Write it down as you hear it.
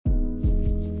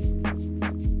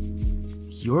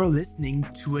You're listening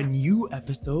to a new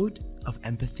episode of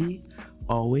Empathy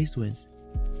Always Wins.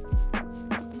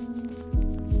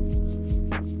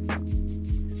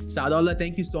 Saadallah,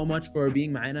 thank you so much for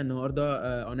being معانا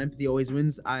النهارده on Empathy Always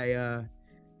Wins. I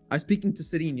was speaking to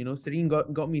Serene. You know, Serene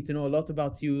got me to know a lot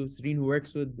about you. Serene, who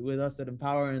works with us at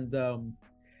Empower, and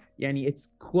yani it's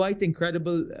quite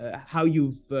incredible how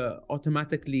you've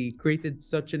automatically created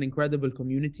such an incredible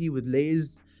community with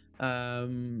Lays.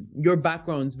 Your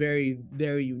background's very,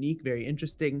 very unique, very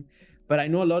interesting. But I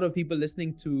know a lot of people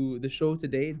listening to the show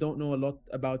today don't know a lot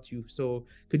about you. So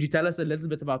could you tell us a little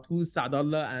bit about who's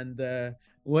Saadallah and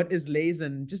what is Lays,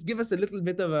 and just give us a little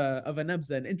bit of a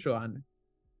nabza, an intro on.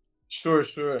 Sure.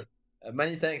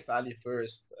 Many thanks, Ali,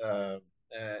 first.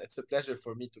 It's a pleasure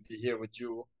for me to be here with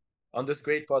you on this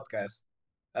great podcast.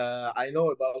 I know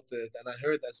about it, and I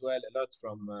heard as well a lot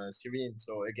from Serene.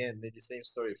 So again, maybe same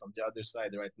story from the other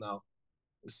side right now.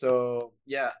 So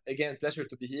yeah, again, pleasure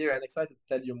to be here and excited to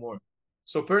tell you more.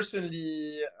 So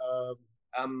personally,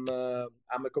 I'm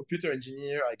a computer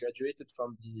engineer. I'm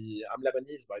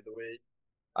Lebanese, by the way.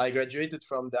 I graduated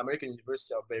from the American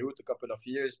University of Beirut a couple of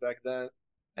years back then,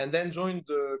 and then joined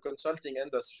the consulting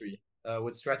industry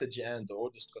with Strategy and the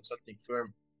oldest consulting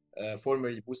firm,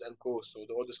 formerly Booz and Co. So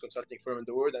the oldest consulting firm in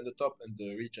the world and the top in the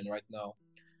region right now.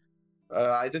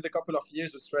 I did a couple of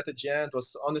years with Strategy and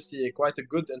was honestly quite a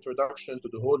good introduction to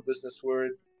the whole business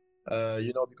world.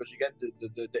 Because you get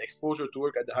the exposure to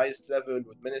work at the highest level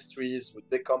with ministries, with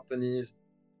big companies,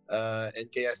 in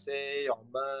KSA,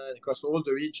 Oman, across all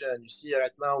the region. You see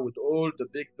right now with all the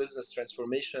big business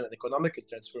transformation and economical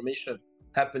transformation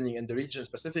happening in the region,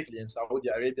 specifically in Saudi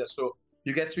Arabia. So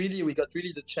we got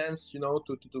really the chance,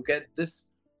 to get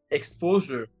this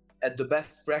exposure at the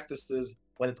best practices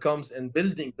when it comes in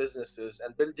building businesses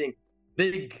and building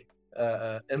big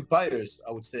empires,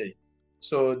 I would say.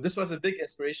 So this was a big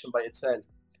inspiration by itself.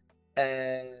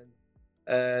 And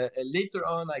later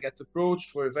on, I got approached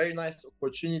for a very nice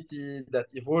opportunity that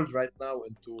evolved right now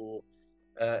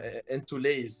into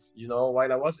Lays,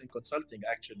 while I was in consulting,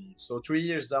 actually. So 3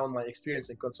 years down my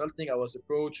experience in consulting, I was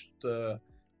approached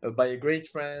by a great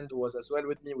friend who was as well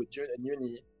with me in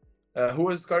uni, who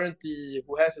has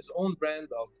his own brand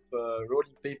of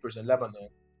rolling papers in Lebanon.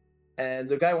 And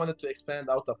the guy wanted to expand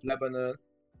out of Lebanon.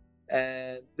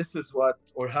 And this is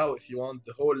how, if you want,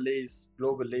 the whole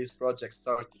global Lays project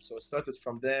started. So it started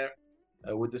from there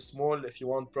with a small, if you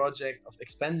want, project of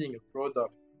expanding a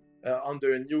product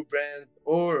under a new brand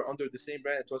or under the same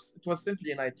brand. It was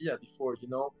simply an idea before,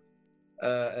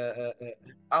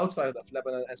 outside of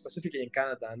Lebanon and specifically in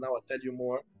Canada. And now I'll tell you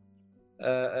more.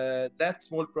 That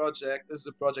small project is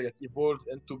a project that evolved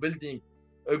into building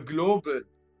a global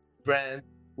brand,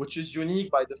 which is unique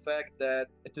by the fact that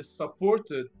it is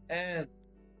supported and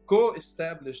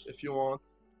co-established, if you want,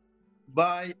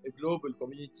 by a global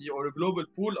community or a global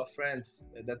pool of friends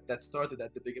that started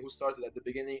at the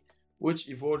beginning, which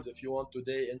evolved, if you want,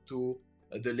 today into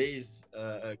the Lays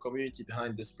community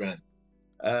behind this brand.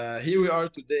 Here we are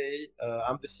today.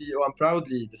 I'm the CEO. I'm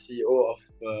proudly the CEO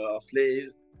of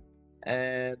Lays,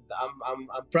 and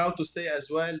I'm proud to say as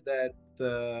well that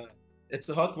it's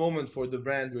a hot moment for the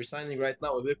brand. We're signing right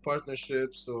now a big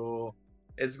partnership, so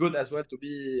it's good as well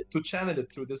to channel it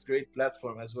through this great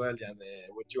platform as well,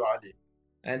 with you, Ali.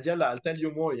 And yalla, I'll tell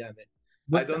you more,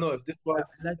 I don't know if this was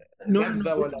no, this is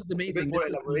amazing. A bit more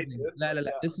elaborated.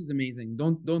 This is amazing.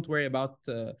 Don't worry about,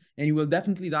 and you will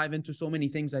definitely dive into so many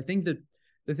things. I think that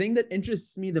the thing that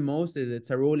interests me the most is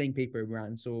it's a rolling paper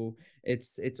brand. So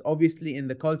it's obviously in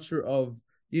the culture of,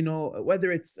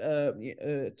 whether it's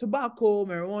tobacco,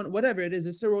 marijuana, whatever it is,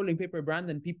 it's a rolling paper brand,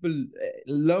 and people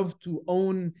love to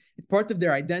own. It's part of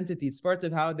their identity. It's part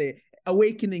of how they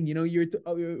awakening.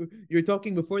 You're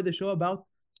talking before the show about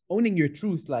owning your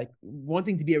truth, like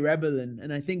wanting to be a rebel,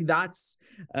 and I think that's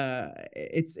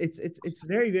it's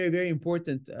very, very, very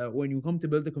important when you come to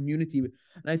build a community. And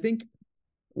I think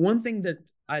one thing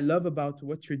that I love about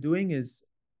what you're doing is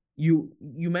you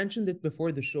mentioned it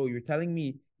before the show. You're telling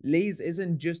me Lays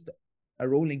isn't just a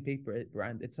rolling paper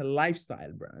brand, it's a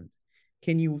lifestyle brand.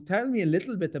 Can you tell me a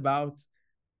little bit about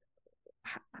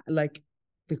like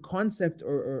the concept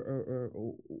or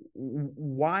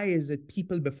why is it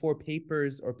people before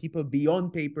papers or people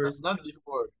beyond papers? Not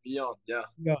before, beyond, yeah.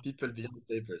 People beyond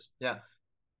papers, yeah.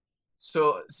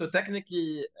 So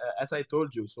technically, as I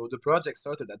told you, so the project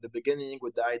started at the beginning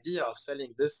with the idea of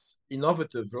selling this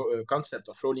innovative concept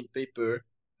of rolling paper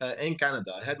in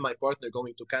Canada. I had my partner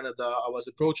going to Canada. I was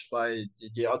approached by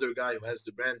the other guy who has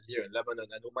the brand here in Lebanon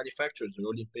and who manufactures the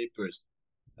rolling papers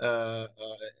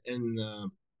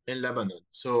in Lebanon.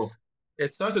 So it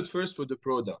started first with the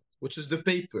product, which is the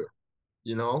paper,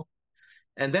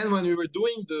 And then when we were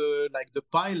doing the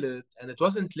pilot, and it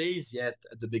wasn't Lay's yet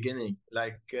at the beginning.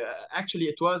 Actually,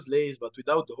 it was Lay's, but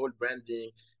without the whole branding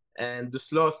and the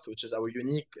sloth, which is our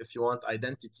unique, if you want,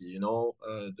 identity.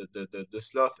 The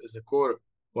sloth is a core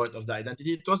part of the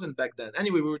identity. It wasn't back then.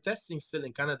 Anyway, we were testing still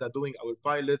in Canada, doing our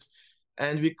pilots,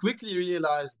 and we quickly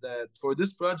realized that for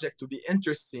this project to be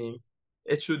interesting,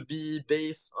 it should be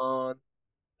based on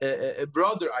a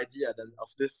broader idea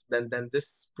than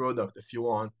this product, if you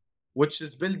want, which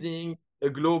is building a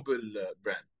global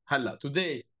brand. Hala,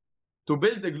 today, to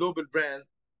build a global brand,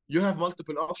 you have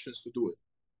multiple options to do it.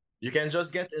 You can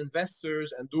just get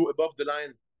investors and do above the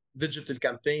line digital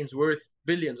campaigns worth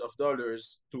billions of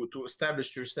dollars to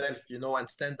establish yourself, and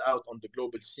stand out on the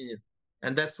global scene.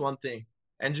 And that's one thing.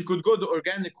 And you could go the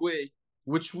organic way,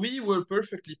 which we were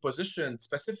perfectly positioned,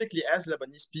 specifically as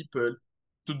Lebanese people,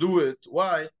 to do it.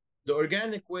 Why? The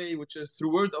organic way, which is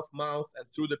through word of mouth and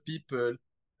through the people,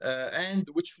 and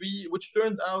which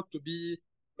turned out to be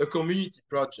a community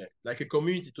project, like a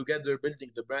community together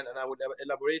building the brand. And I will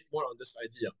elaborate more on this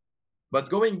idea. But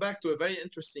going back to a very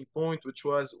interesting point, which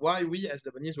was why we as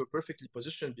Lebanese were perfectly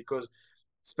positioned, because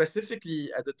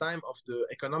specifically at the time of the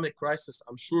economic crisis,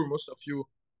 I'm sure most of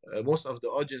the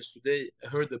audience today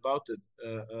heard about it,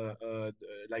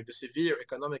 like the severe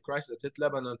economic crisis that hit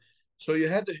Lebanon. So you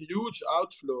had a huge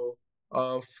outflow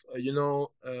of,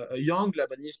 young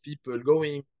Lebanese people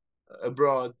going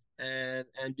abroad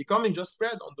and becoming just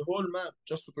spread on the whole map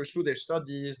just to pursue their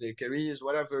studies, their careers,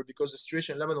 whatever, because the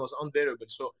situation in Lebanon was unbearable.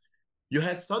 So you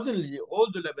had suddenly all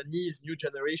the Lebanese new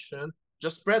generation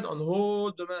just spread on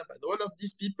whole the map. And all of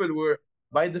these people were,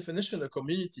 by definition, a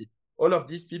community. All of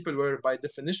these people were, by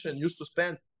definition, used to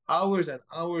spend hours and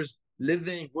hours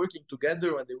living, working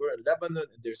together when they were in Lebanon,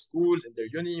 in their schools, in their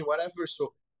uni, whatever.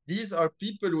 So these are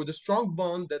people with a strong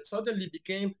bond that suddenly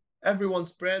became everyone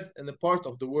spread in a part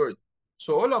of the world.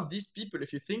 So all of these people,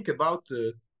 if you think about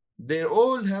it, they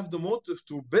all have the motive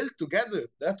to build together.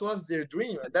 That was their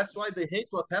dream, and that's why they hate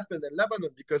what happened in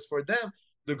Lebanon, because for them,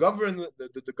 the government,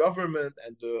 the government,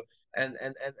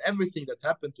 and everything that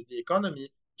happened to the economy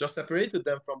just separated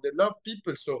them from their loved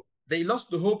people. So they lost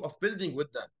the hope of building with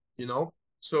them.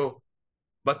 So,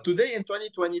 but today in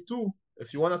 2022,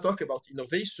 if you want to talk about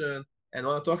innovation and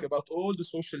want to talk about all the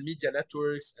social media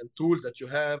networks and tools that you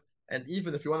have, and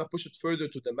even if you want to push it further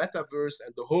to the metaverse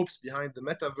and the hopes behind the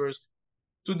metaverse,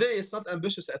 today it's not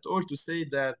ambitious at all to say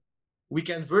that we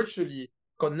can virtually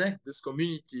connect this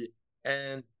community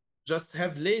and just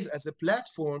have Lay's as a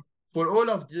platform for all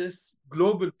of this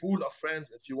global pool of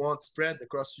friends, if you want, spread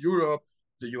across Europe,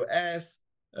 the US,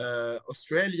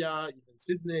 Australia, even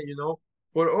Sydney,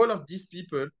 for all of these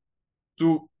people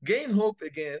to gain hope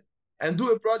again and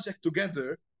do a project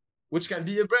together, which can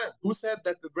be a brand. Who said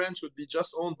that the brand should be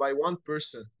just owned by one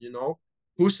person?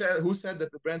 Who said that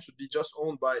the brand should be just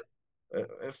owned by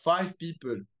 5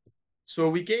 people? So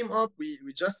we came up, we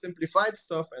just simplified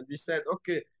stuff, and we said,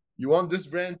 okay, you want this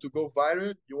brand to go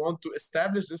viral, you want to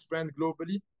establish this brand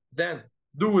globally, then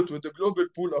do it with a global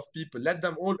pool of people. Let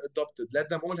them all adopt it. Let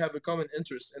them all have a common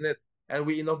interest in it. And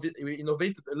we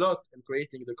innovated a lot in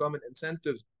creating the common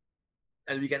incentives.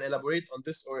 And we can elaborate on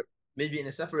this, or maybe in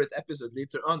a separate episode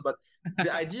later on. But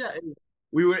the idea is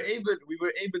we were able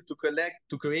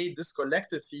to create this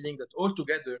collective feeling that all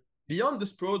together, beyond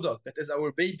this product that is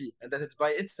our baby and that it's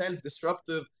by itself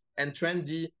disruptive and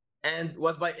trendy and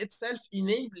was by itself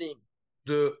enabling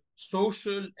the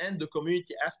social and the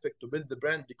community aspect to build the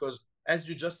brand. Because as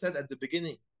you just said at the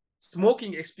beginning,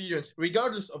 smoking experience,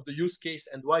 regardless of the use case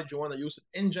and why you want to use it,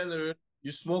 in general,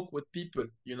 you smoke with people,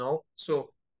 so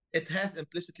it has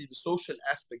implicitly the social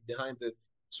aspect behind it.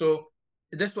 So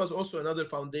this was also another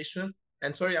foundation.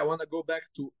 And sorry, I want to go back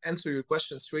to answer your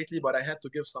question straightly, but I had to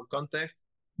give some context.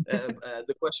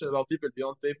 The question about people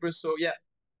beyond papers. So yeah,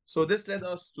 so this led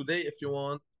us today, if you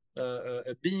want,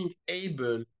 being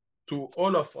able to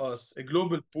all of us, a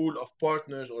global pool of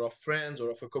partners or of friends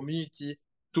or of a community,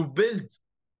 to build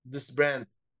this brand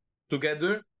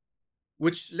together,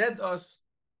 which led us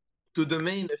to the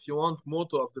main, if you want,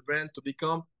 motto of the brand, to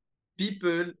become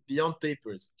people beyond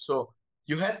papers. So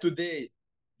you had today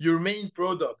your main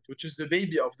product, which is the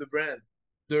baby of the brand,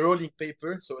 the rolling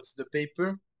paper. So it's the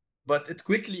paper, but it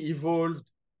quickly evolved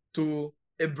to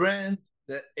a brand,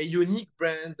 a unique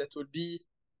brand that will be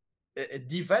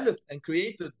developed and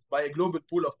created by a global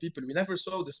pool of people. We never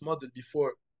saw this model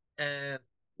before, and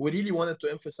we really wanted to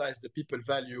emphasize the people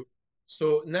value.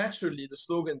 So naturally, the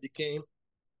slogan became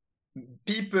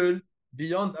people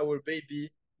beyond our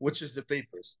baby, which is the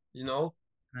papers,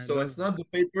 I So love it's it. not the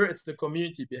paper, it's the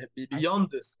community I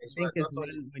beyond this I as well. think as Not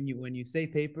well only when you say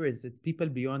paper, is it people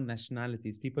beyond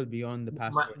nationalities, people beyond the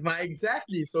passport.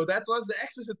 exactly. So that was the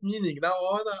explicit meaning. Now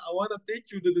I wanna take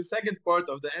you to the second part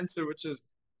of the answer, which is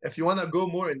if you wanna go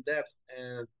more in depth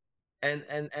and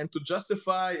to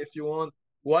justify, if you want,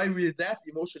 why we're that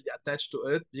emotionally attached to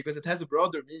it, because it has a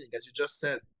broader meaning, as you just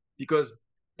said, because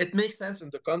it makes sense in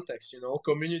the context,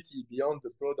 community beyond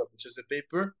the product, which is a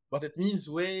paper, but it means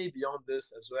way beyond this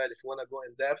as well. If you want to go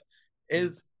in depth, Mm.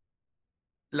 is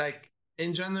like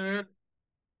in general,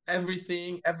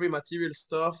 every material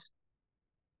stuff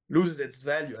loses its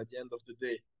value at the end of the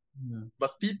day. Yeah.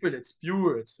 But people, it's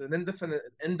pure, it's an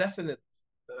indefinite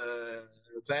uh,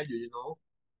 value,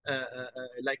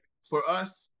 like for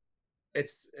us,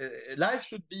 it's life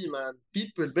should be, man,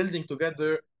 people building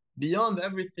together beyond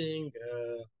everything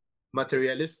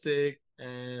materialistic,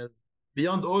 and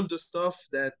beyond all the stuff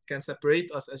that can separate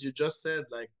us, as you just said,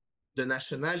 like the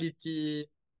nationality,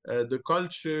 the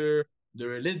culture, the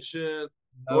religion,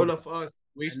 all Love of us,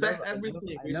 we I love respect I love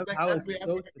everything, I we love respect how every it's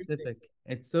so every everything. specific.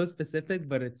 It's so specific,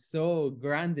 but it's so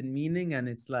grand in meaning, and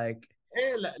it's like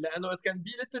ايه لا لانه it can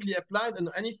be literally applied in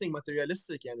anything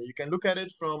materialistic. يعني you can look at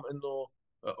it from انه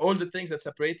all the things that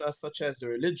separate us, such as the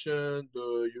religion,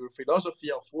 your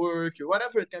philosophy of work, your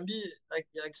whatever. It can be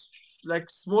like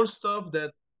small stuff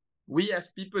that we as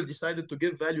people decided to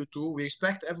give value to. We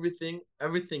respect everything.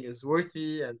 Everything is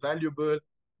worthy and valuable.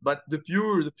 But the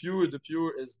pure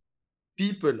is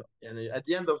people. And at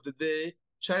the end of the day,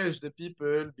 cherish the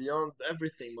people beyond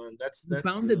everything, man. you That's the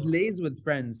founded Lays with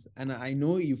friends, and I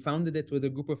know you founded it with a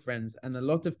group of friends, and a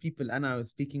lot of people. And I was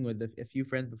speaking with a few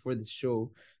friends before the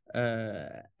show.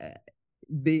 Uh,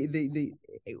 they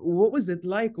what was it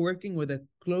like working with a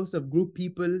close up group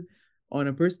people on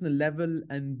a personal level,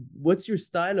 and what's your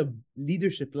style of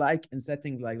leadership like in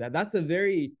settings like that? That's a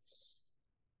very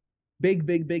big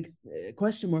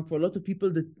question mark for a lot of people,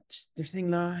 that they're saying,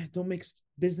 nah, don't mix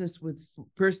business with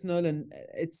personal. And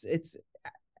it's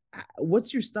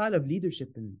what's your style of leadership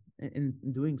in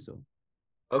doing so?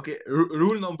 okay.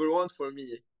 Rule number one for me: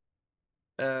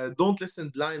 don't listen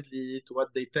blindly to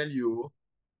what they tell you.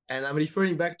 And I'm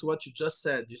referring back to what you just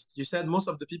said. You said most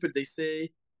of the people, they say,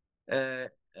 uh,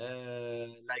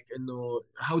 like,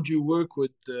 how do you work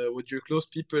with your close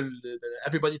people?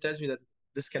 Everybody tells me that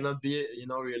this cannot be,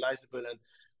 realizable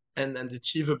and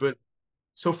achievable.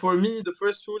 So for me, the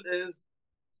first rule is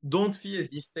don't fear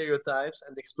these stereotypes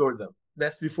and explore them.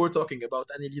 That's before talking about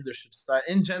any leadership style.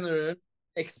 In general,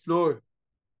 explore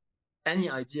any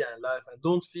idea in life and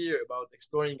don't fear about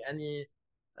exploring any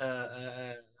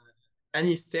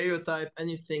stereotype,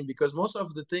 anything, because most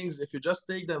of the things, if you just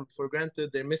take them for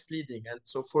granted, they're misleading. And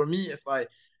so for me, if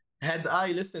I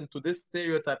listened to this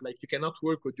stereotype, like you cannot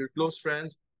work with your close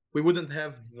friends, we wouldn't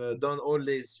have done all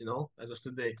this, as of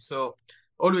today. So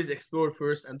always explore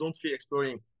first and don't fear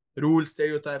exploring rules,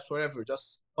 stereotypes, whatever.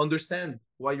 Just understand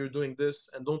why you're doing this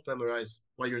and don't memorize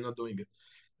why you're not doing it.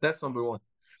 That's number one.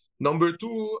 Number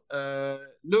two,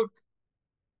 look,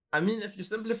 I mean, if you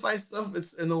simplify stuff,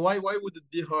 it's why would it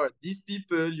be hard? These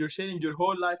people, you're sharing your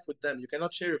whole life with them. You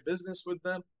cannot share a business with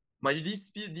them.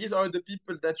 These are the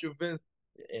people that you've been,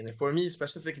 and for me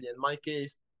specifically, in my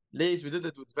case, Lays, we did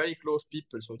it with very close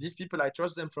people. So these people, I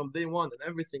trust them from day one in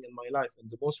everything in my life, in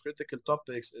the most critical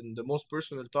topics, in the most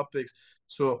personal topics.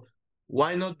 So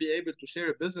why not be able to share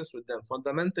a business with them?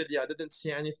 Fundamentally, I didn't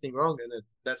see anything wrong in it.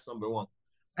 That's number one.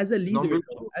 As a leader, Number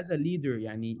though, two, as a leader,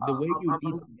 yani, the way I'm, you I'm,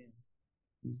 lead.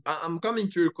 I'm, I'm coming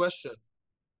to your question.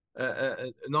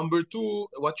 Number two,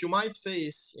 what you might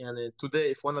face, and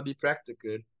today, if you want to be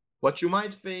practical, what you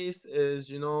might face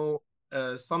is,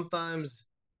 sometimes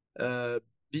uh,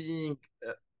 being,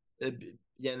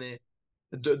 يعني,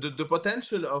 the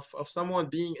potential of someone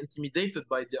being intimidated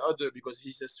by the other because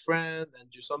he's his friend, and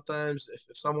you sometimes, if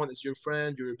someone is your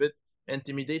friend, you're a bit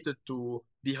intimidated to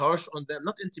be harsh on them.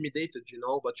 Not intimidated,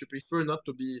 but you prefer not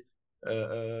to be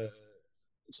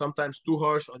sometimes too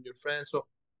harsh on your friends. So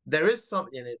there is some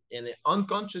in it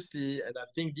unconsciously, and I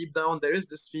think deep down there is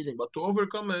this feeling. But to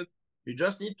overcome it, you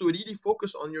just need to really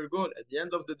focus on your goal. At the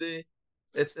end of the day,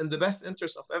 it's in the best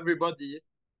interest of everybody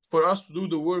for us to do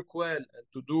the work well and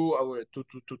to do our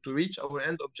to reach our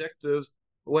end objectives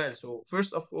well. So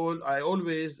first of all, I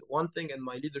always, one thing in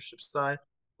my leadership style,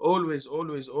 always,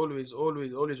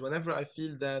 whenever I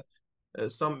feel that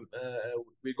some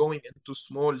we're going into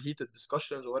small heated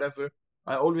discussions or whatever,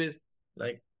 I always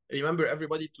like remember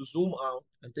everybody to zoom out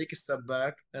and take a step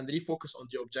back and refocus on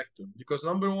the objective. Because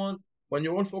number one, when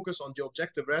you all focus on the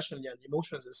objective rationally and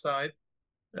emotions aside,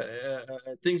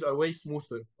 things are way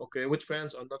smoother. Okay, with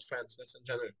friends or not friends, that's in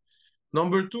general.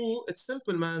 Number two, it's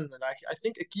simple, man. Like I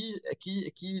think a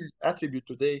key attribute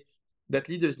today that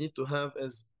leaders need to have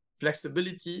is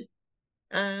flexibility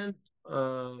and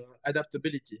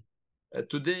adaptability.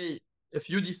 Today, if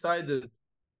you decided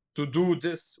to do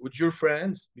this with your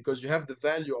friends because you have the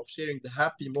value of sharing the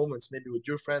happy moments maybe with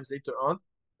your friends later on,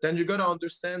 then you gotta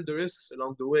understand the risks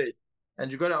along the way,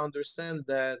 and you gotta understand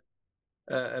that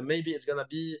maybe it's gonna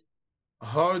be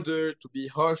harder to be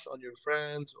harsh on your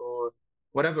friends or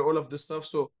whatever, all of this stuff.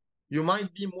 So you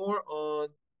might be more on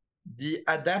the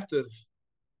adaptive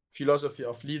philosophy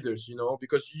of leaders, you know,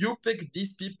 because you pick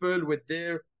these people with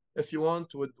their, if you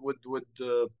want, with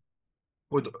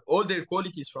all their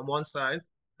qualities from one side,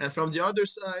 and from the other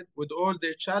side with all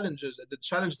their challenges and the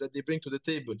challenges that they bring to the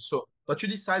table. So but you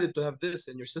decided to have this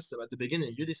in your system at the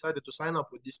beginning. You decided to sign up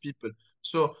with these people,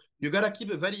 so you got to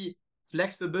keep a very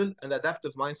flexible and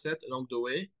adaptive mindset along the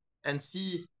way, and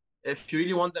see if you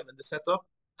really want them in the setup,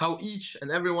 how each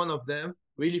and every one of them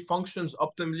really functions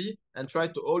optimally, and try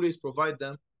to always provide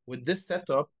them with this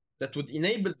setup that would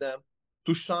enable them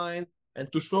to shine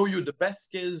and to show you the best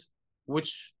skills,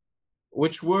 which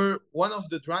were one of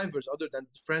the drivers other than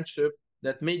friendship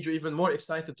that made you even more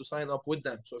excited to sign up with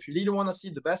them. So if you really want to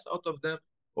see the best out of them,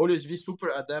 always be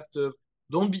super adaptive.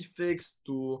 Don't be fixed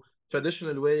to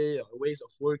traditional ways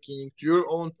of working, to your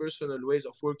own personal ways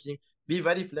of working. Be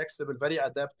very flexible, very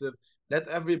adaptive. Let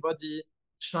everybody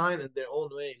shine in their own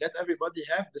way. Let everybody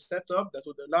have the setup that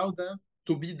would allow them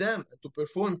to be them and to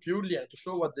perform purely and to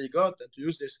show what they got and to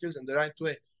use their skills in the right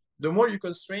way. The more you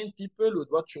constrain people with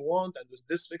what you want and with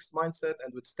this fixed mindset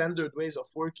and with standard ways of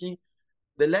working,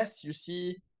 the less you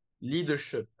see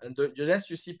leadership, and the less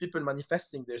you see people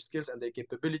manifesting their skills and their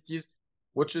capabilities,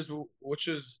 which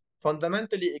is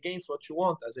fundamentally against what you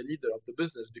want as a leader of the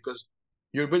business, because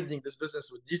you're building this business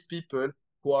with these people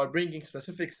who are bringing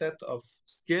specific set of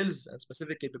skills and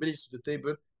specific capabilities to the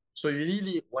table. So you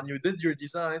really, when you did your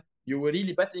design, you were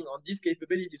really betting on these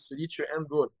capabilities to reach your end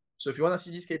goal. So if you want to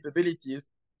see these capabilities,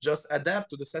 just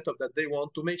adapt to the setup that they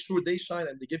want to make sure they shine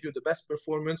and they give you the best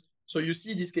performance. So you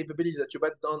see these capabilities that you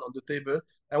bet down on the table.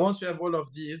 And once you have all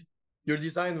of these, your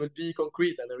design will be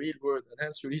concrete and a real world, and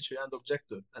hence you reach your end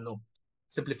objective. I know,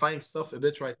 simplifying stuff a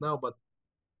bit right now,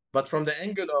 but from the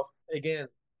angle of, again,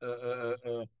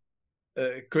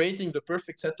 creating the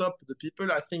perfect setup for the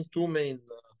people, I think two main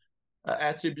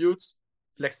attributes: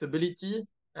 flexibility,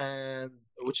 and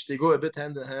which they go a bit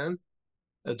hand in hand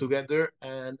together,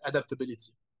 and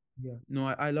adaptability. Yeah, no,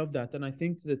 I love that. And I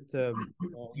think that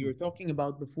you were talking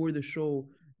about before the show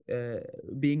uh,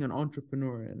 being an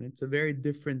entrepreneur, and it's a very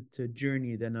different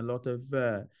journey than a lot of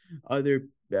other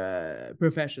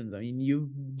professions. I mean,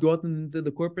 you've gotten into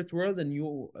the corporate world and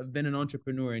you have been an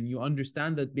entrepreneur, and you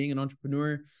understand that being an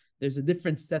entrepreneur, there's a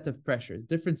different set of pressures,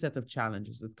 different set of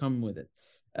challenges that come with it.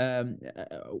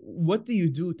 What do you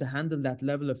do to handle that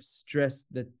level of stress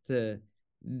that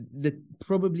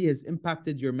probably has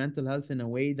impacted your mental health in a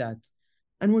way that,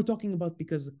 and we're talking about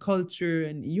because the culture,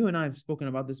 and you and I have spoken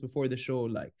about this before the show,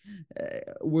 like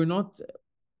we're not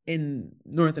in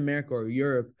North America or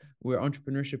Europe where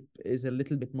entrepreneurship is a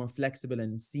little bit more flexible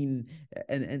and seen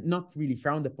and not really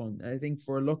frowned upon. I think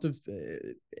for a lot of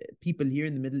people here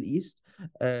in the Middle East,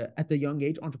 at a young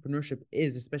age, entrepreneurship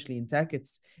is, especially in tech,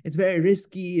 it's very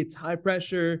risky, it's high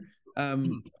pressure.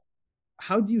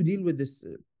 How do you deal with this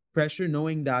pressure,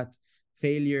 knowing that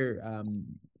failure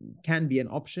can be an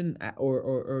option,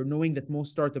 or knowing that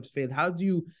most startups fail? How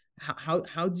do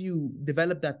you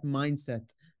develop that mindset,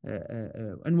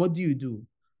 and what do you do?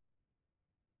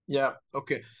 Yeah,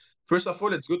 okay. First of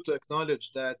all, it's good to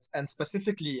acknowledge that, and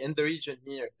specifically in the region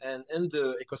here and in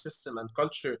the ecosystem and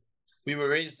culture we were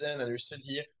raised in and we're still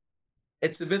here,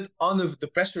 it's a bit the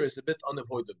pressure is a bit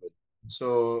unavoidable.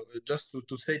 So just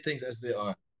to say things as they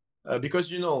are. Because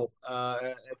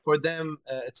for them,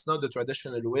 it's not the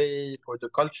traditional way. For the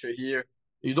culture here,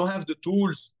 you don't have the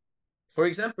tools. For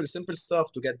example, simple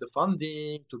stuff: to get the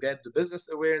funding, to get the business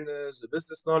awareness, the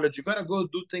business knowledge. You gotta go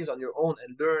do things on your own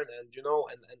and learn, and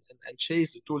and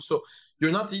chase the tools. So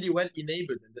you're not really well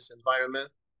enabled in this environment.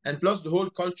 And plus, the whole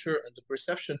culture and the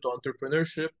perception to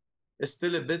entrepreneurship is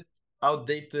still a bit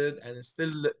outdated, and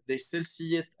they still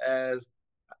see it as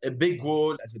a big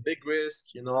goal, as a big risk.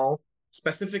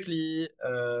 Specifically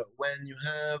when you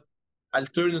have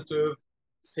alternative,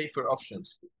 safer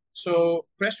options. So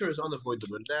pressure is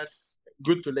unavoidable. That's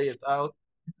good to lay it out.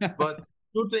 But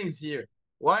two things here.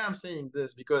 Why I'm saying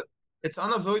this? Because it's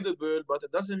unavoidable, but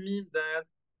it doesn't mean that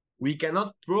we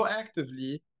cannot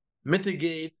proactively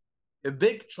mitigate a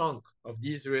big chunk of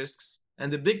these risks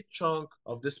and a big chunk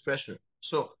of this pressure.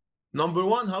 So Number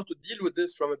one, how to deal with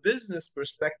this from a business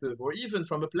perspective or even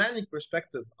from a planning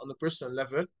perspective on a personal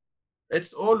level.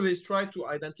 It's always try to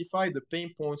identify the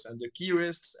pain points and the key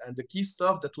risks and the key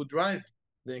stuff that would drive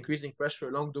the increasing pressure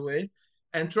along the way,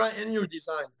 and try in your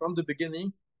design from the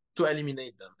beginning to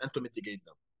eliminate them and to mitigate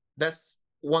them. That's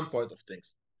one part of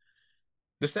things.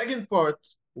 The second part,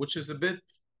 which is a bit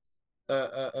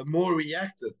more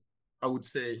reactive, I would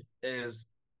say, is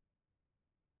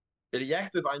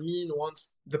reactive. I mean,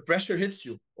 once the pressure hits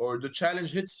you or the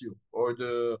challenge hits you or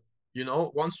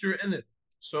once you're in it.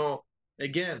 So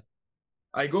again,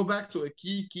 I go back to a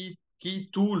key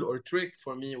tool or trick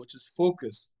for me, which is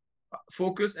focus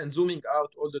and zooming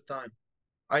out all the time.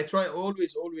 I try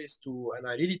always to, and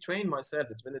I really train myself.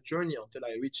 It's been a journey until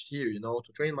I reached here,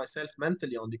 to train myself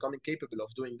mentally on becoming capable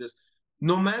of doing this.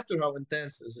 No matter how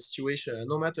intense is the situation,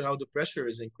 no matter how the pressure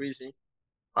is increasing,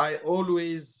 I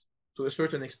always, to a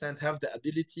certain extent, have the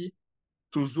ability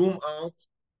to zoom out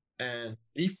and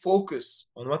refocus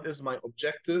on what is my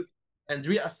objective and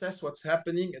reassess what's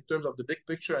happening in terms of the big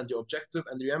picture and the objective,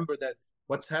 and remember that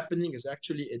what's happening is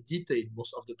actually a detail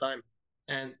most of the time,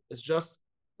 and it's just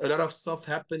a lot of stuff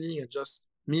happening and just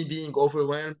me being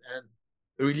overwhelmed and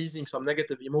releasing some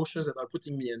negative emotions that are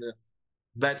putting me in a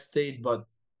bad state. But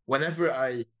whenever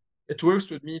it works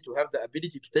with me to have the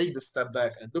ability to take the step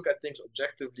back and look at things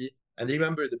objectively and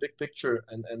remember the big picture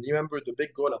and remember the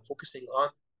big goal I'm focusing on,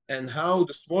 and how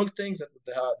the small things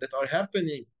that are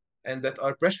happening and that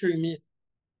are pressuring me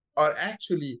are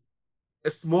actually a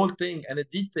small thing and a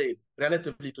detail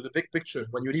relatively to the big picture.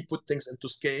 When you re-put things into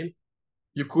scale,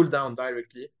 you cool down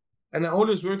directly. And I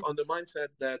always work on the mindset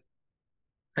that,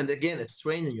 and again, it's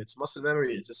training, it's muscle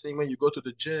memory. It's the same when you go to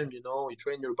the gym, you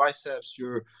train your biceps,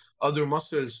 your other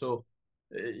muscles. So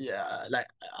yeah, Is like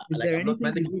there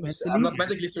anything you do I'm mentally? not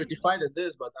medically certified at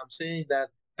this, but I'm saying that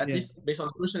at Yeah. least based on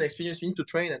personal experience, you need to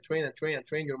train and train and train and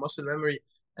train your muscle memory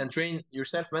and train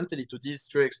yourself mentally to these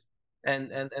tricks.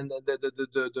 And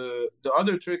the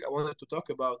other trick I wanted to talk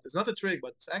about is not a trick,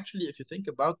 but it's actually, if you think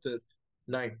about it,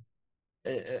 like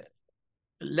uh,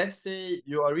 let's say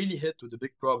you are really hit with a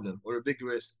big problem or a big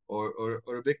risk or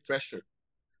a big pressure.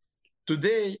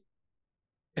 Today,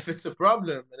 if it's a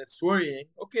problem and it's worrying,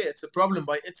 okay, it's a problem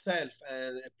by itself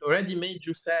and it already made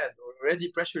you sad or already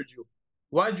pressured you.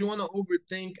 Why do you want to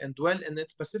overthink and dwell in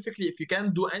it, specifically if you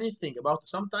can't do anything about it?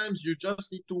 Sometimes you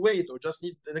just need to wait or just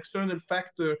need an external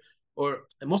factor, or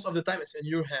most of the time it's in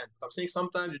your hand. I'm saying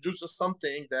sometimes you do just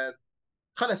something that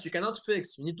خلاص, you cannot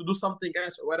fix, you need to do something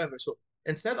else or whatever. So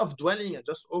instead of dwelling and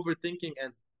just overthinking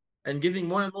and giving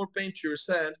more and more pain to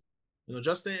yourself,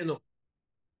 just say,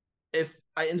 if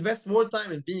I invest more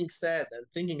time in being sad and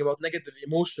thinking about negative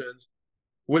emotions,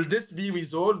 will this be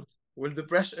resolved? Will the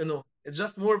pressure, it's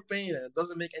just more pain and it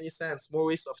doesn't make any sense, more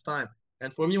waste of time.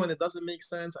 And for me, when it doesn't make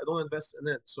sense, I don't invest in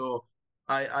it. So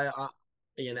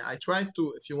I try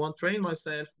to, if you want, train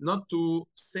myself not to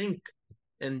think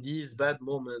in these bad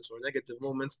moments or negative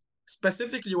moments,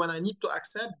 specifically when I need to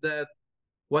accept that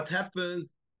what happened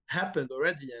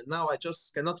already, and now I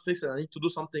just cannot fix it. I need to do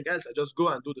something else. I just go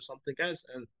and do the something else,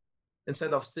 and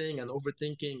instead of staying and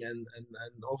overthinking and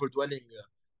overdwelling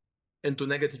into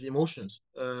negative emotions,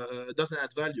 it doesn't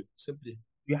add value simply.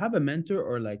 You have a mentor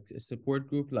or like a support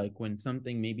group, like when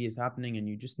something maybe is happening and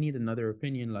you just need another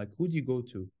opinion, like who do you go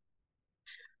to?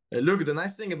 Look, the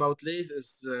nice thing about Lays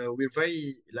is we're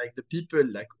very like the people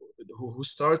like who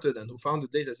started and who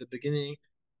founded Lays at the beginning.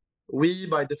 We,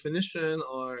 by definition,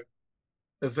 are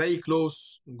a very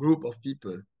close group of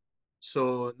people.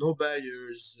 So no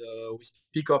barriers. We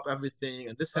speak up everything,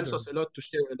 and this helps Okay. us a lot to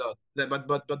share a lot.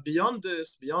 But beyond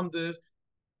this,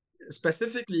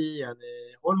 specifically, and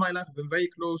all my life I've been very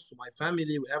close to my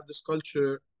family. We have this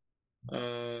culture.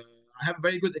 I have a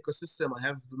very good ecosystem. I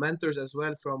have mentors as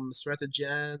well from Strategy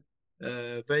and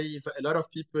a lot of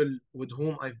people with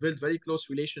whom I've built very close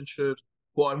relationships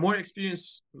who are more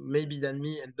experienced maybe than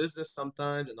me in business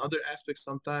sometimes and other aspects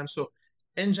sometimes. So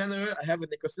in general, I have an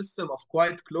ecosystem of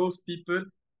quite close people,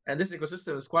 and this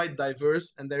ecosystem is quite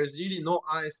diverse, and there is really no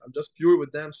ice. I'm just pure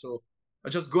with them. So I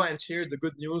just go and share the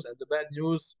good news and the bad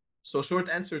news. So short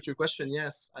answer to your question,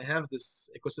 yes, I have this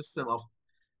ecosystem of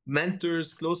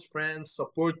mentors, close friends,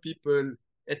 support people.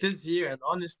 It is here, and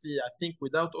honestly, I think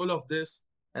without all of this,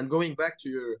 and going back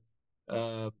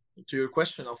uh, to your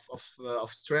question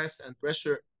of stress and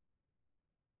pressure,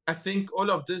 I think all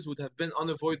of this would have been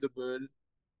unavoidable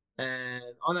and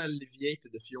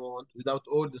unalleviated, if you want, without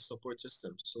all the support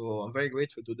systems. So I'm very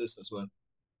grateful to this as well.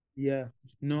 Yeah,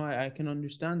 no, I can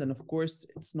understand. And of course,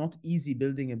 it's not easy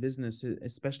building a business,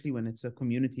 especially when it's a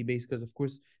community based, because of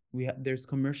course there's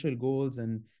commercial goals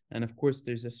and of course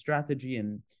there's a strategy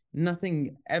and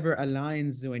nothing ever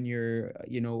aligns when you're,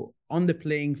 on the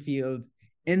playing field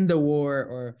in the war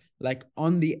or like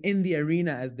on the in the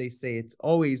arena, as they say. It's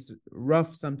always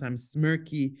rough, sometimes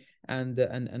smirky, and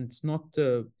it's not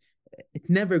it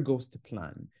never goes to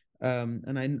plan.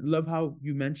 And I love how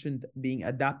you mentioned being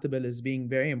adaptable as being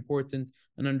very important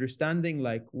and understanding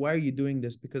like why are you doing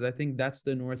this, because I think that's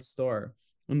the North Star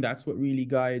and that's what really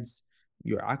guides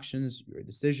your actions, your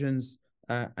decisions,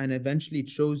 and eventually it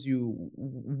shows you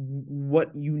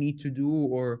what you need to do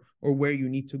or where you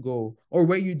need to go or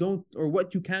where you don't or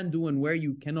what you can do and where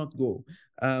you cannot go.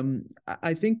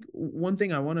 I think one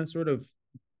thing I want to sort of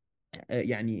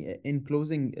يعني in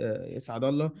closing يا سعد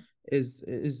الله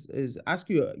is ask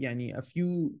you يعني a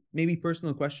few maybe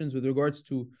personal questions with regards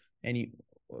to يعني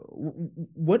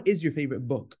what is your favorite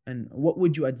book and what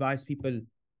would you advise people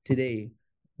today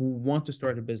who want to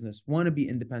start a business, want to be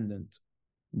independent,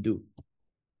 do?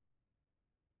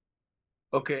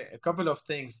 Okay, a couple of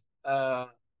things.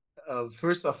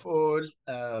 First of all,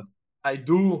 I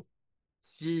do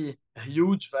see a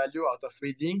huge value out of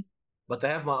reading, but I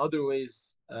have my other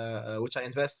ways, which I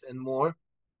invest in more.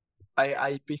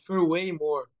 I prefer way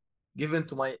more given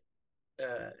to my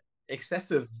uh,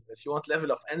 excessive, if you want,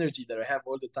 level of energy that I have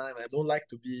all the time. I don't like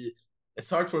to be. It's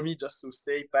hard for me just to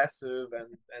stay passive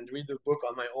and read a book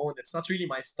on my own. It's not really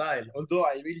my style, although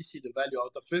I really see the value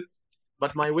out of it.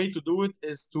 But my way to do it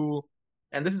is to,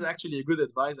 and this is actually a good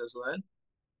advice as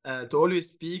well, to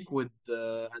always speak with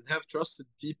and have trusted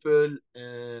people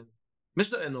and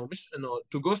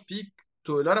to go speak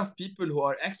to a lot of people who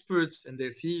are experts in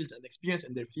their fields and experienced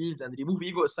in their fields and remove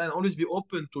ego aside and always be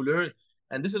open to learn.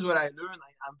 And this is where I learn.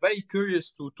 I'm very curious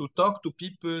to talk to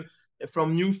people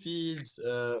from new fields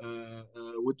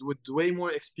with way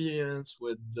more experience,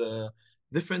 with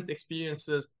different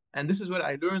experiences. And this is where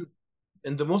I learn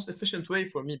in the most efficient way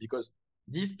for me, because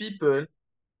these people,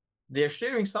 they're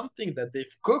sharing something that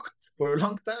they've cooked for a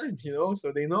long time,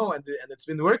 so they know, and it's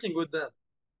been working with them.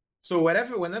 So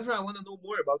whenever I want to know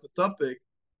more about a topic,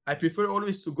 I prefer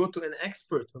always to go to an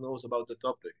expert who knows about the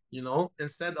topic,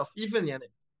 instead of even,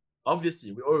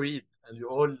 obviously we all read and we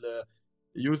all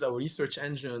use our research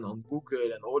engine on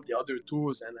Google and all the other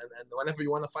tools, and whenever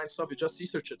you want to find stuff, you just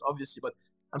research it, obviously. But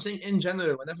I'm saying in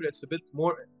general, whenever it's a bit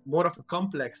more of a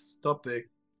complex topic,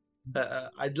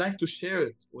 I'd like to share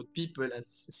it with people and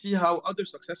see how other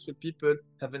successful people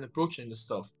have been approaching the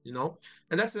stuff,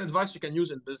 And that's an advice you can use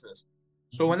in business.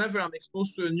 So whenever I'm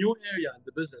exposed to a new area in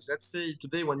the business, let's say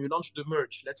today when we launched the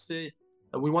merch, let's say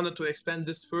we wanted to expand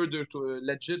this further to a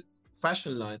legit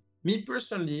fashion line. Me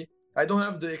personally, I don't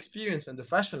have the experience in the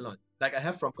fashion line like I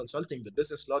have from consulting, the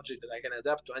business logic that I can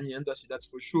adapt to any industry, that's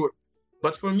for sure.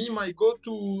 But for me, my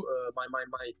go-to,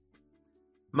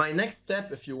 my next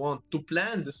step, if you want, to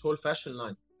plan this whole fashion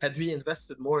line, had we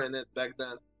invested more in it back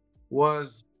then,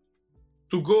 was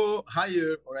to go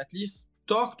hire or at least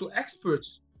talk to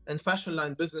experts in fashion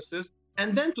line businesses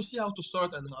and then to see how to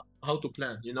start and how to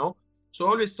plan. So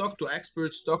always talk to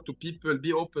experts, talk to people,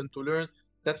 be open to learn.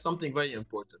 That's something very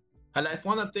important. And if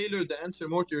I want to tailor the answer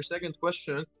more to your second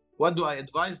question, what do I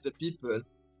advise the people?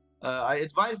 I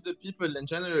advise the people in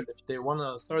general, if they want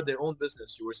to start their own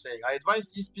business, you were saying, I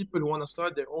advise these people who want to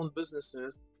start their own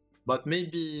businesses, but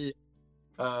maybe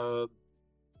uh,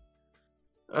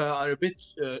 are a bit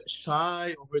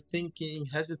shy,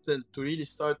 overthinking, hesitant to really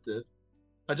start it.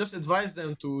 I just advise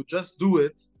them to just do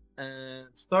it and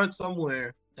start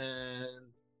somewhere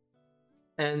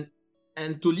and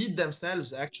and to lead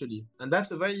themselves, actually. And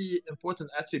that's a very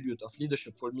important attribute of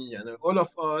leadership for me. And all of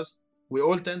us, we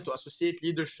all tend to associate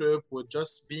leadership with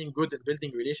just being good at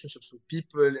building relationships with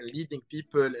people and leading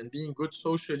people and being good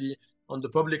socially on the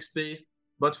public space.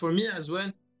 But for me as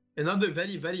well, another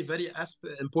very, very, very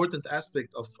important aspect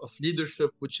of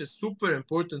leadership, which is super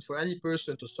important for any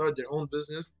person to start their own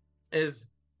business, is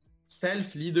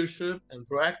self-leadership and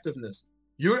proactiveness.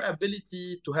 Your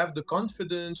ability to have the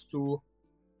confidence to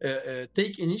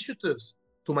take initiatives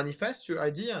to manifest your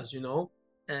ideas,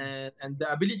 and the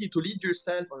ability to lead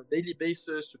yourself on a daily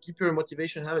basis, to keep your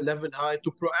motivation level high,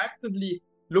 to proactively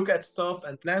look at stuff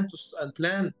and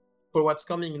plan for what's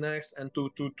coming next, and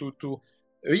to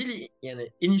really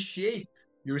initiate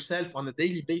yourself on a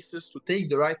daily basis to take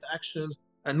the right actions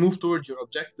and move towards your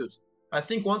objectives. I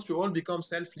think once we all become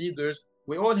self-leaders,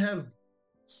 we all have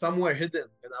somewhere hidden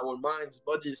in our minds,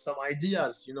 bodies, some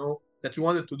ideas, that we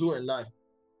wanted to do in life.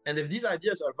 And if these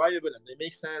ideas are viable and they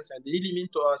make sense and they really mean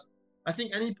to us, I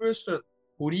think any person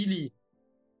who really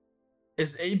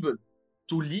is able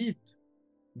to lead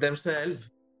themselves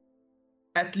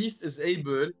at least is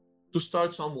able to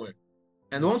start somewhere.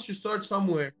 And once you start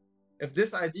somewhere, if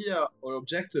this idea or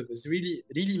objective is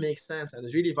really makes sense and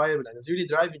is really viable and is really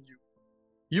driving you,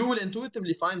 you will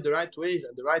intuitively find the right ways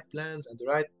and the right plans and the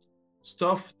right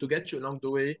stuff to get you along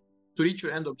the way to reach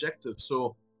your end objective. So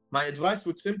my advice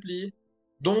would simply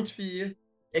don't fear,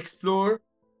 explore,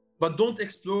 but don't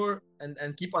explore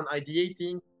and keep on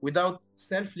ideating without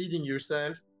self-leading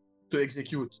yourself to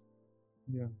execute.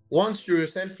 Yeah. Once you're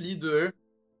a self-leader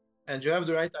and you have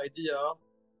the right idea,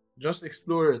 just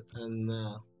explore it and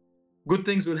good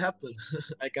things will happen.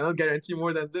 I cannot guarantee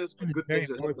more than this, but good Very things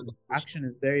will happen. important. Action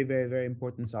is very, very, very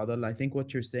important, Saadal. I think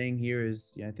what you're saying here is,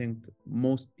 I think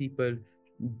most people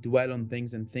dwell on things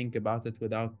and think about it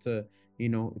without,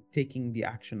 taking the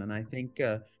action. And I think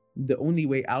the only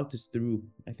way out is through.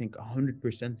 I think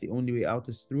 100% the only way out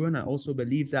is through. And I also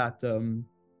believe that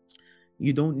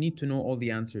you don't need to know all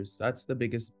the answers. That's the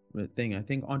biggest thing. I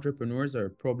think entrepreneurs are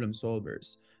problem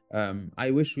solvers.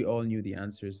 I wish we all knew the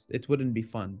answers. It wouldn't be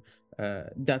fun.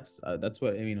 That's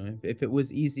what if it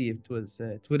was easy,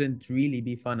 it wouldn't really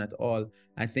be fun at all.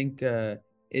 I think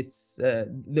it's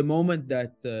the moment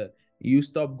that you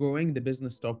stop growing, the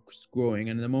business stops growing,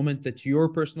 and the moment that your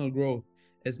personal growth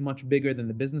is much bigger than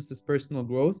the business's personal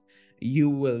growth, you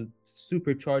will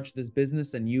supercharge this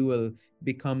business and you will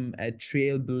become a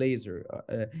trailblazer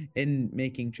in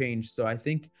making change. So I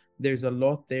think there's a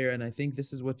lot there, and I think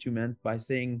this is what you meant by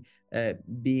saying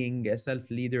being a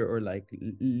self-leader, or like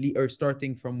or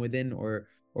starting from within, or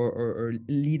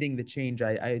leading the change.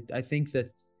 I think that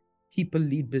people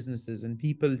lead businesses and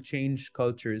people change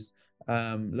cultures.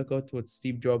 Look at what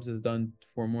Steve Jobs has done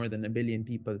for more than 1 billion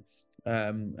people.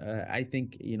 I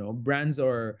think brands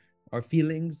are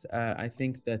feelings. I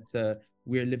think that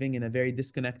we're living in a very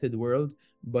disconnected world,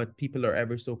 but people are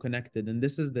ever so connected, and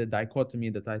this is the dichotomy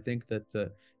that I think that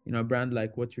a brand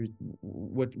like what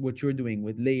you're doing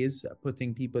with Lay's,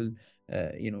 putting people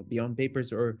beyond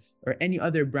papers, or any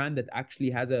other brand that actually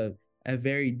has a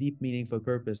very deep, meaningful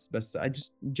purpose. But I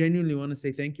just genuinely want to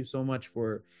say thank you so much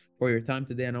for your time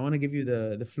today, and I want to give you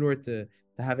the floor to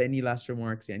have any last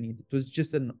remarks. And it was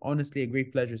just honestly a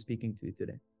great pleasure speaking to you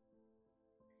today.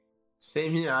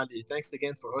 Same here, Ali. Thanks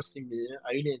again for hosting me.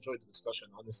 I really enjoyed the discussion,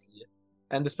 honestly.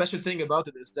 And the special thing about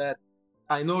it is that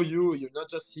I know you're not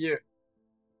just here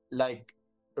like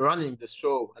running this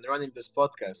show and running this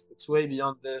podcast. It's way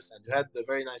beyond this, and you had a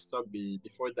very nice talk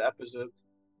before the episode.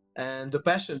 And the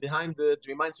passion behind it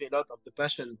reminds me a lot of the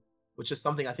passion, which is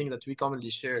something I think that we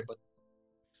commonly share, but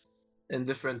in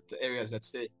different areas, let's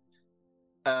say.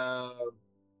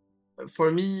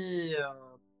 For me,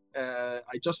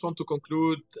 I just want to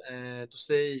conclude to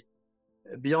say,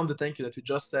 beyond the thank you that we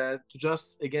just said, to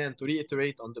just again to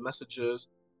reiterate on the messages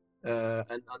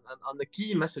and on the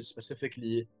key message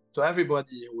specifically to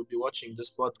everybody who will be watching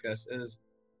this podcast is,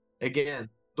 again,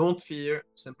 don't fear,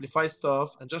 simplify stuff,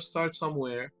 and just start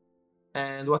somewhere.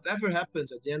 And whatever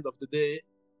happens at the end of the day,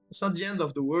 it's not the end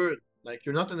of the world. Like,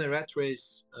 you're not in a rat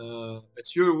race.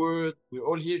 It's your world. We're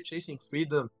all here chasing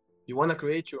freedom. You want to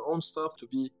create your own stuff to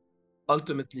be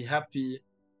ultimately happy,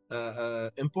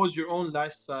 impose your own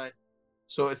lifestyle.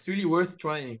 So it's really worth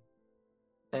trying.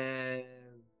 And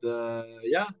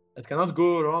yeah, it cannot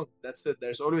go wrong. That's it.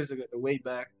 There's always a way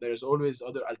back. There's always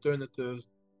other alternatives.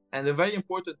 And a very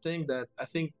important thing that I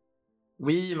think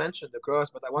we mentioned across,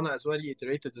 but I want to as well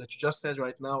reiterate it that you just said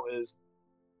right now is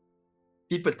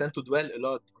people tend to dwell a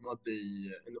lot on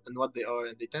what they are,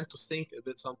 and they tend to think a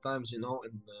bit sometimes,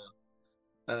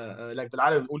 like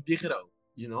بالعربي بنقول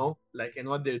بيغرقوا, like in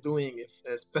what they're doing,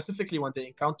 if specifically when they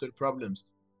encounter problems.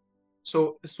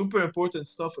 So super important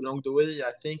stuff along the way,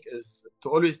 I think, is to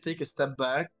always take a step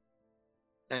back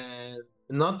and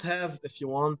not have, if you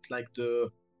want, like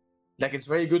it's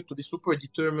very good to be super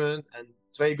determined and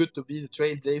it's very good to be the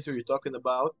trailblazer you're talking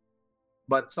about.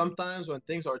 But sometimes when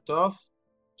things are tough,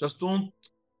 just don't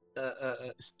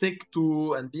stick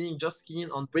to and being just keen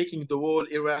on breaking the wall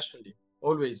irrationally.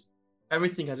 Always,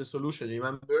 everything has a solution,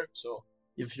 remember? So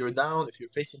if you're down, if you're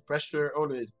facing pressure,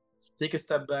 always take a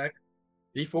step back,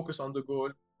 refocus on the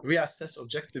goal, reassess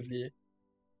objectively,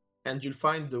 and you'll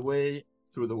find the way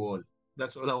through the wall.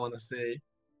 That's all I want to say.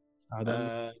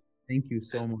 Thank you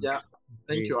so much. Yeah,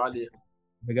 thank you, Ali.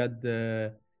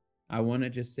 I want to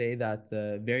just say that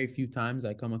very few times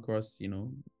I come across,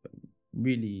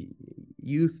 really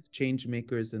youth change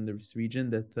makers in this region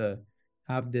that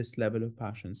have this level of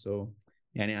passion. So,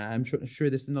 yeah, I'm sure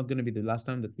this is not going to be the last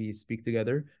time that we speak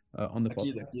together on the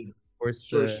podcast. Of course,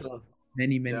 sure.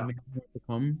 Many more to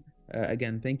come.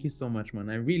 Again, thank you so much, man.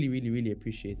 I really, really, really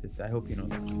appreciate it. I hope you know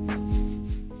that.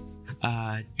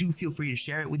 Do feel free to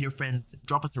share it with your friends.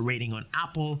 Drop us a rating on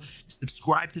Apple.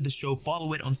 Subscribe to the show.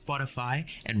 Follow it on Spotify.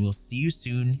 And we'll see you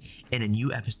soon in a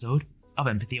new episode of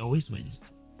Empathy Always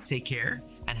Wins. Take care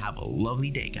and have a lovely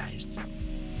day, guys.